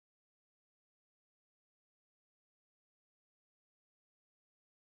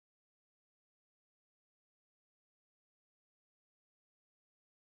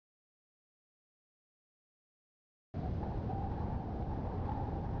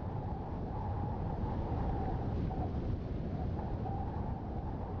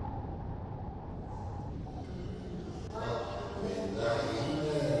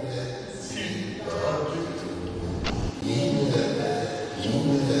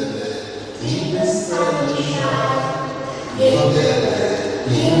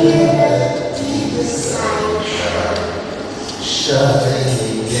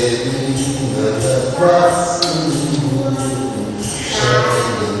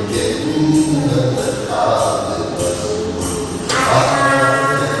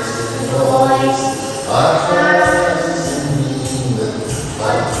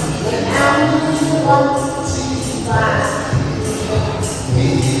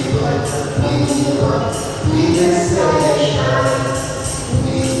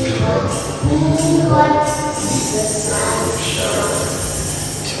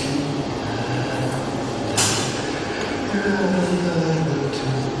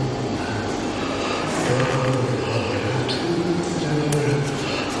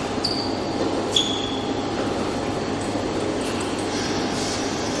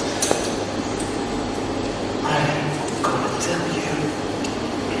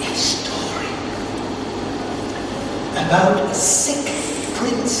About a sick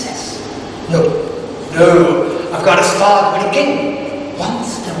princess. No, I've got to start with a king.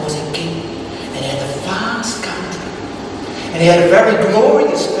 Once there was a king, and he had a vast country, and he had a very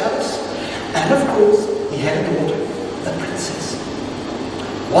glorious palace, and of course, he had a daughter, a princess.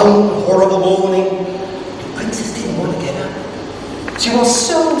 One horrible morning, the princess didn't want to get up. She was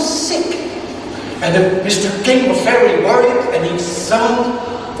so sick, and Mr. King was very worried, and he summoned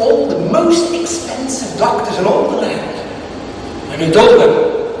all the most expensive doctors in all the land. And he told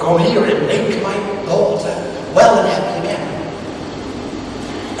them, come here and make my daughter well and happy again.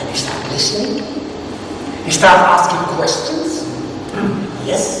 And he started listening. He started asking questions.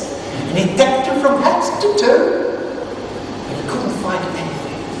 Yes. And he tapped her from head to toe. And he couldn't find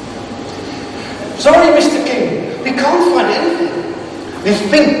anything. Sorry, Mr. King, we can't find anything. We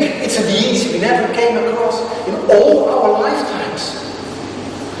think it's a disease we never came across in all our lifetimes.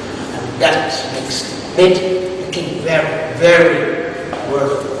 And that made the king very, very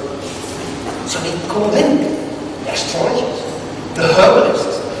worried. So he called in the astrologers, the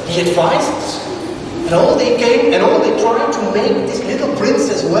herbalists, the advisors, and all they came and all they tried to make this little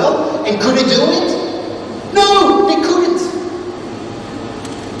princess well. And could he do it? No, they couldn't.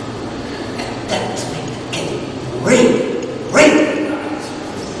 And that made the king really, really mad.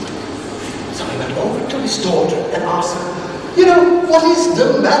 So he went over to his daughter and asked her, you know, what is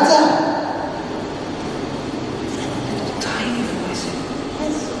the matter?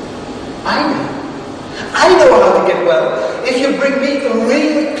 I know how to get well. If you bring me a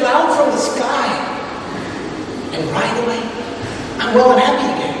real cloud from the sky. And right away, I'm well and happy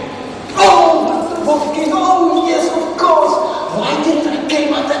again. Oh, Mr. King, oh yes, of course. Why didn't I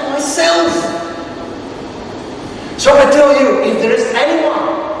came at that myself? So I tell you, if there is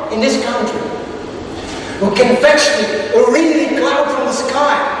anyone in this country who can fetch me a real cloud from the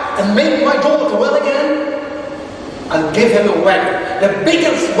sky and make my daughter well again, I'll give him a wagon, the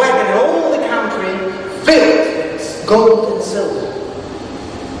biggest wagon in all the country, filled with gold and silver.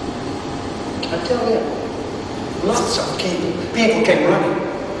 I tell you, lots of people came running.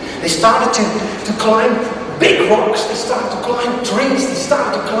 They started to climb big rocks, they started to climb trees, they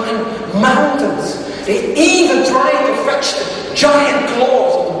started to climb mountains. They even tried to fetch the giant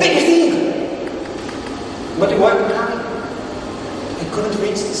claws of the biggest eagle. But they weren't coming. They couldn't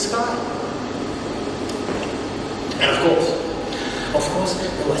reach the sky. And of course,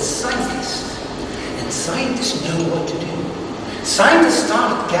 there were scientists. And scientists know what to do. Scientists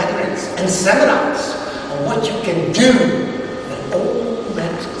started gatherings and seminars on what you can do with all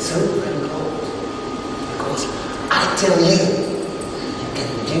that silver and gold. Because I tell you, you can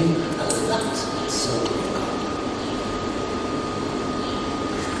do a lot with silver and gold.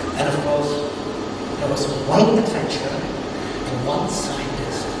 And of course, there was one adventurer and one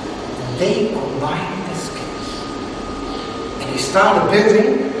scientist. And they combined their skills. And he started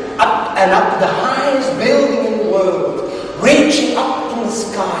building up and up, the highest building in the world, reaching up in the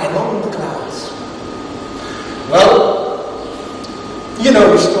sky, among the clouds. Well, you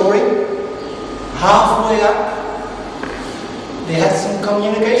know the story. Halfway up, they had some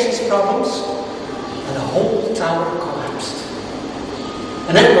communications problems, and the whole tower collapsed.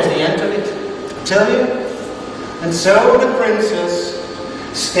 And that was the end of it, I tell you. And so the princess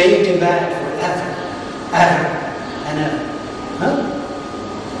stayed in bed forever, ever, and ever. Huh?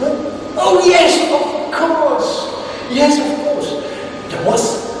 Oh yes, of course. Yes, of course.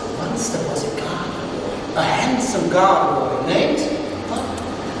 Once there was a garden boy, a handsome garden boy named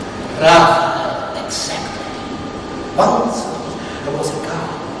Raphael, exactly. Once there was a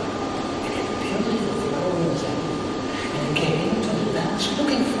garden, and a beautiful flowering lane, and he came into the bench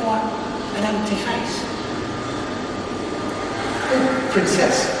looking for an empty face. Oh,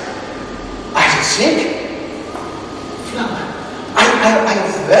 princess, are you sick? Flower. I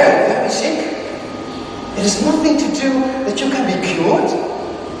am very, very sick. It has nothing to do that you can be cured.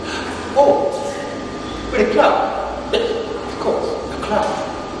 Oh, with a cloud. Of course, a cloud.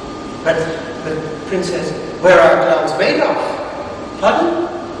 But princess, where are clouds made of? Pardon?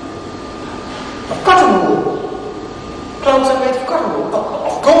 Of cotton wool. Clouds are made of cotton wool.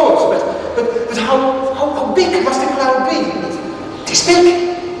 Of course, but how big must a cloud be? This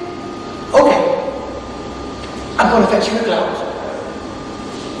big? Okay. I'm going to fetch you a cloud.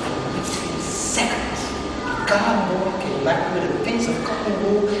 Within seconds, the garden boy came back with a piece of cotton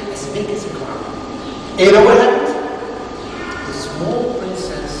wool as big as a cloud. And you know what happened? The small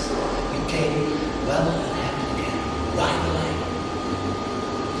princess became well and happy again, right away.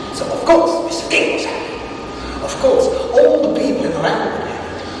 So of course, Mr. King was happy. Of course, all the people in the land were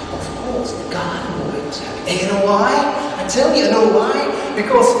happy. Of course, the garden boy was happy. And you know why? I tell you, know why?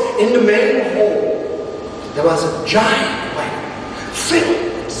 Because in the main hall, there was a giant wagon,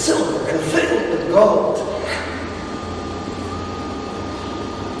 filled with silver and filled with gold.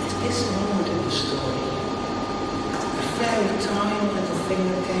 At this moment in the story, a very tiny little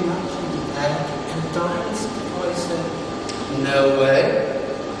finger came out from the bag, and the tiniest boy said, "No way,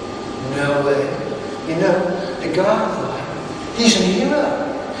 no way. You know, the garden boy, he's a hero.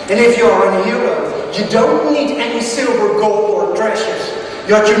 And if you're a hero, you don't need any silver, gold, or treasures.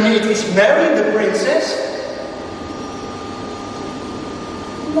 What you need is marry the princess."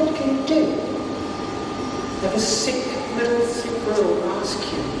 What can you do? Have a little sick girl ask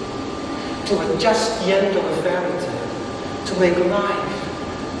you to adjust the end of a fairy tale, to make life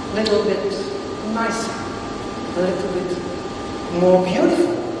a little bit nicer, a little bit more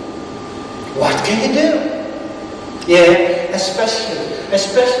beautiful. What can you do? Yeah,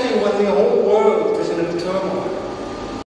 especially when the whole world is in a turmoil.